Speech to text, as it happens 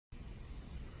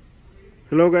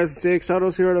Hello guys, it's AX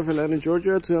Autos here out of Atlanta,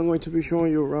 Georgia. Today I'm going to be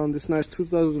showing you around this nice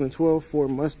 2012 Ford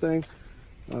Mustang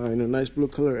in a nice blue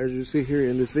color as you see here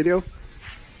in this video.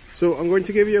 So I'm going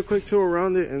to give you a quick tour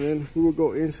around it and then we will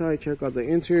go inside, check out the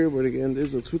interior. But again, this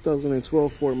is a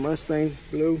 2012 Ford Mustang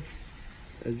blue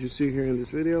as you see here in this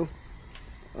video.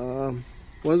 Once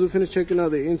we finish checking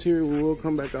out the interior, we will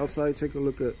come back outside, take a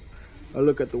look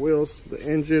at the wheels, the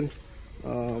engine.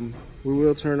 We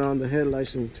will turn on the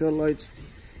headlights and tail lights,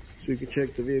 so you can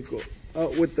check the vehicle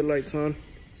out with the lights on,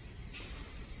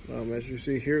 as you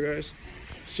see here, guys.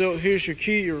 So here's your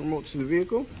key, your remote to the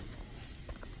vehicle.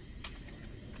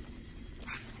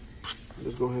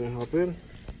 Let's go ahead and hop in.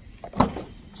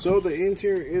 So the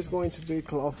interior is going to be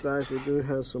cloth, guys. It does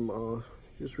have some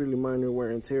just really minor wear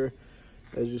and tear.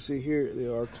 As you see here,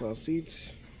 there are cloth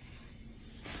seats.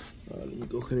 Let me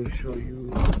go ahead and show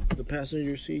you the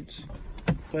passenger seats.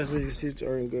 Passenger seats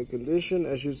are in good condition.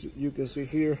 As you can see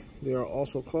here, they are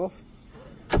also cloth.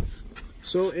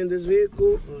 So in this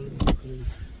vehicle,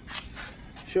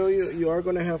 show you are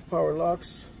going to have power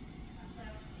locks,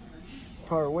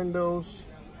 power windows,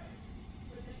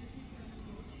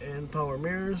 and power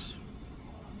mirrors,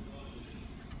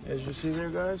 as you see there,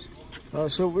 guys.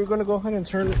 So we're going to go ahead and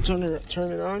turn it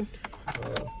on.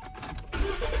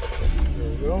 There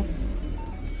we go.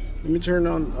 Let me turn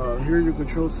on, here's your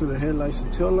controls to the headlights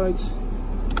and tail lights.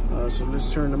 So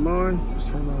let's turn them on. Let's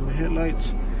turn on the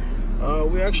headlights.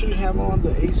 We actually have on the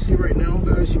AC right now,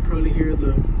 guys. You probably hear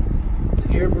the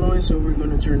air blowing, so we're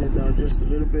gonna turn it down just a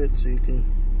little bit so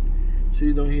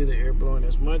you don't hear the air blowing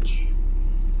as much.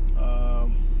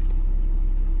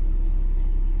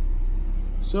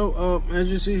 As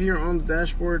you see here on the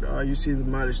dashboard, you see the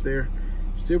mileage there.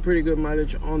 Still pretty good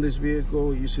mileage on this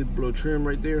vehicle. You see the blue trim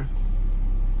right there.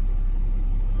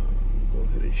 Go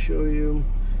ahead and show you.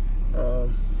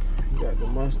 You got the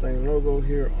Mustang logo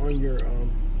here on your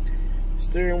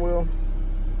steering wheel.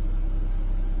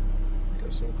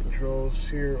 Got some controls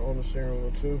here on the steering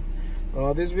wheel too.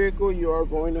 This vehicle, you are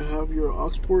going to have your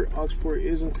aux port. Aux port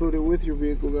is included with your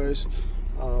vehicle, guys.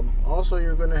 Also,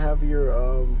 you're going to have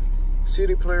your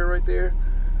CD player right there.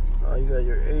 You got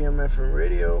your AM FM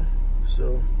radio.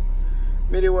 So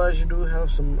media wise, you do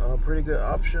have some pretty good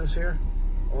options here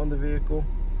on the vehicle.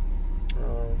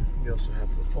 You also have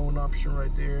the phone option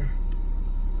right there.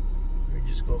 Let me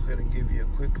just go ahead and give you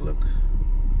a quick look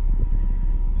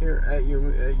here at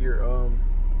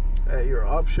your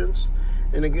options.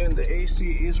 And again, the AC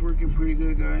is working pretty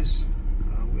good, guys.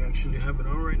 We actually have it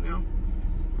on right now.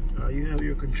 You have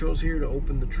your controls here to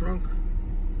open the trunk.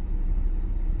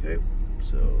 Okay,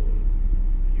 so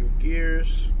your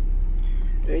gears,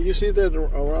 and you see that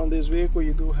around this vehicle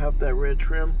you do have that red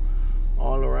trim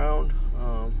all around.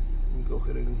 Go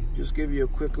ahead and just give you a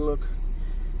quick look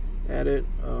at it.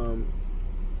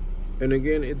 And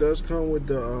again, it does come with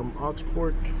the aux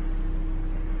port.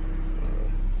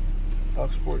 Aux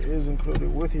port is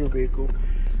included with your vehicle.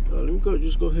 Let me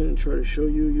just go ahead and try to show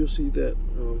you. You'll see that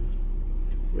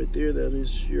right there, that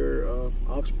is your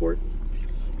aux port.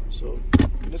 So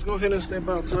let's go ahead and step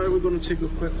outside. We're going to take a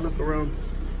quick look around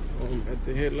at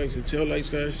the headlights and tail lights,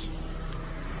 guys.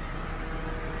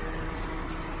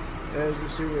 As you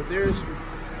see right there, it's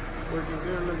working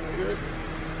good, looking good.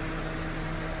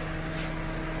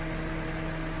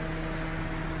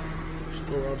 Let's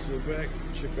go out to the back,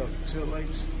 check out the tail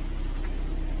lights.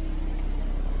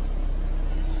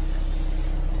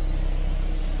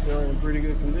 They are in pretty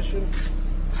good condition.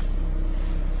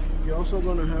 You're also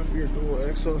going to have your dual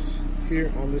exhaust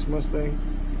here on this Mustang,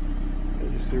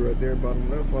 as you see right there, bottom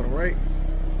left, bottom right.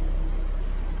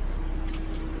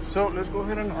 So let's go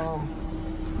ahead and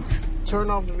turn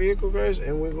off the vehicle, guys,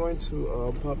 and we're going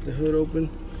to pop the hood open.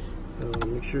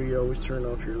 Make sure you always turn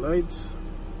off your lights.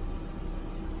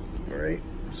 All right,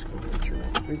 let's go ahead and turn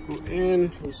off the vehicle,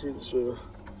 and you see this. We're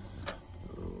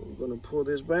going to pull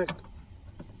this back,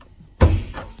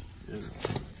 and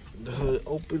the hood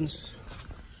opens.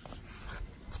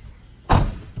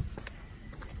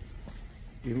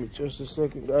 Give me just a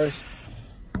second, guys.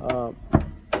 There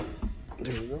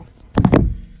we go.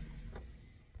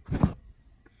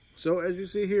 So as you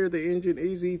see here, the engine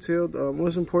is detailed.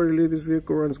 Most importantly, this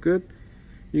vehicle runs good.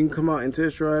 You can come out and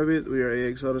test drive it. We are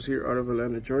AX Autos here out of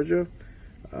Atlanta, Georgia.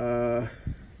 But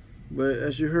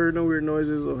as you heard, no weird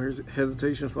noises or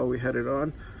hesitations while we had it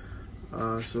on.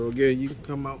 So again, you can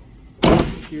come out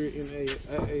here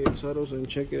at AX Autos and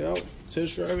check it out,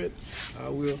 test drive it.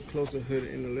 We'll close the hood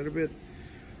in a little bit.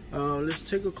 Let's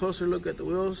take a closer look at the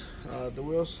wheels.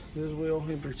 This wheel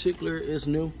in particular is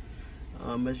new.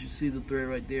 As you see the thread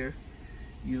right there,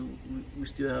 we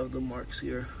still have the marks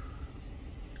here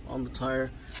on the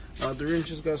tire. The rim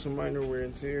just got some minor wear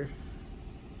and tear,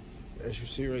 as you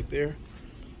see right there.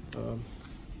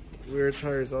 Rear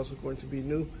tire is also going to be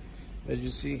new, as you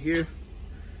see here.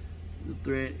 The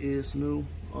thread is new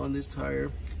on this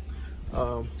tire.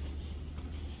 You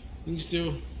can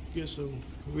still get some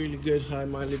really good high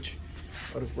mileage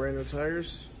out of brand new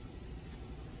tires.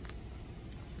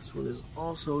 This one is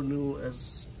also new,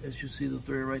 as you see the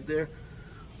thread right there.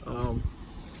 Okay.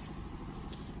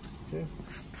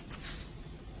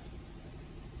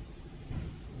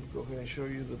 Go ahead and show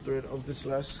you the thread of this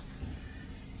last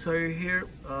tire here.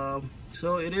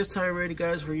 So it is tire ready,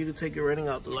 guys, for you to take it running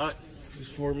out the lot. This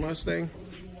Ford Mustang.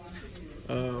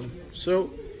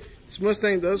 So this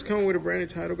Mustang does come with a brand new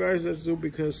title, guys. That's due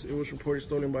because it was reported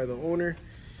stolen by the owner.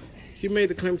 He made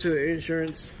the claim to the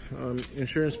insurance.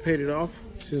 Insurance paid it off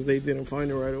since they didn't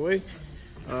find it right away.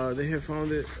 They had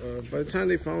found it. By the time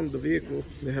they found the vehicle,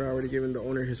 they had already given the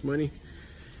owner his money.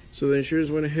 So the insurance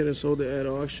went ahead and sold it at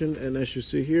auction, and as you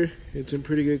see here, it's in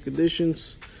pretty good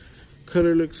conditions.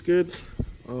 Color looks good,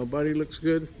 body looks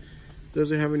good,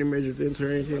 doesn't have any major dents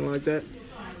or anything like that.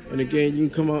 And again, you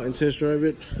can come out and test drive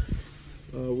it.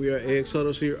 We are AX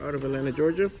Autos here out of Atlanta,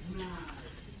 Georgia.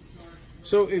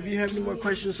 So if you have any more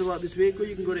questions about this vehicle,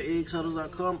 you can go to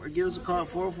axautos.com or give us a call at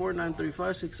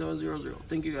 404-935-6700.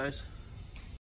 Thank you, guys.